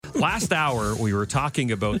last hour we were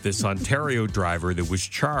talking about this Ontario driver that was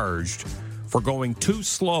charged for going too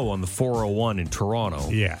slow on the 401 in Toronto.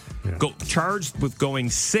 Yeah. Charged with going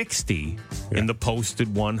 60 in the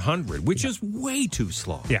posted 100, which is way too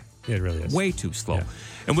slow. Yeah, it really is. Way too slow. Yeah.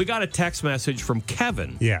 And we got a text message from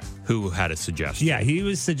Kevin, who had a suggestion. Yeah, he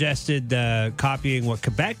was suggested copying what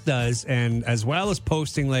Quebec does, and as well as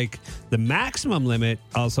posting like the maximum limit,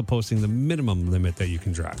 also posting the minimum limit that you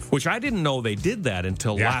can drive. Which I didn't know they did that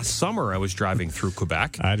until last summer. I was driving through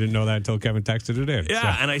Quebec. I didn't know that until Kevin texted it in.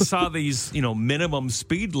 Yeah, and I saw these, minimum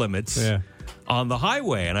speed limits on the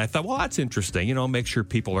highway, and I thought, well, that's interesting. Make sure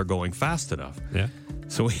people are going fast enough. Yeah.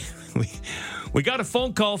 So we got a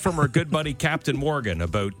phone call from our good buddy Captain Morgan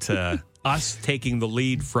about us taking the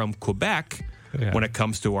lead from Quebec when it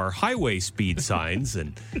comes to our highway speed signs.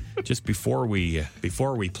 And just before we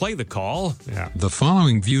play the call, the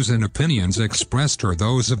following views and opinions expressed are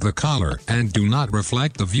those of the caller and do not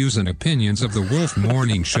reflect the views and opinions of the Wolf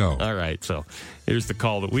Morning Show. All right, so here's the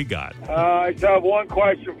call that we got. I just have one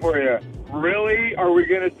question for you. Really? Are we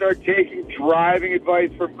going to start taking driving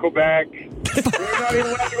advice from Quebec? We're not even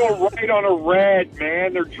allowed to go right on a red,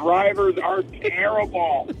 man. Their drivers are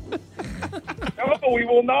terrible. No, we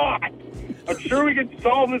will not. I'm sure we can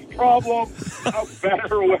solve this problem a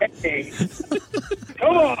better way.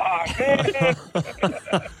 Come on, man.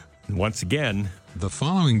 Once again, the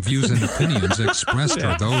following views and opinions expressed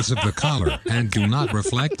are those of the caller and do not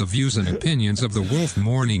reflect the views and opinions of the Wolf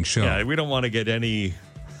Morning Show. Yeah, we don't want to get any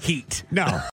heat. No.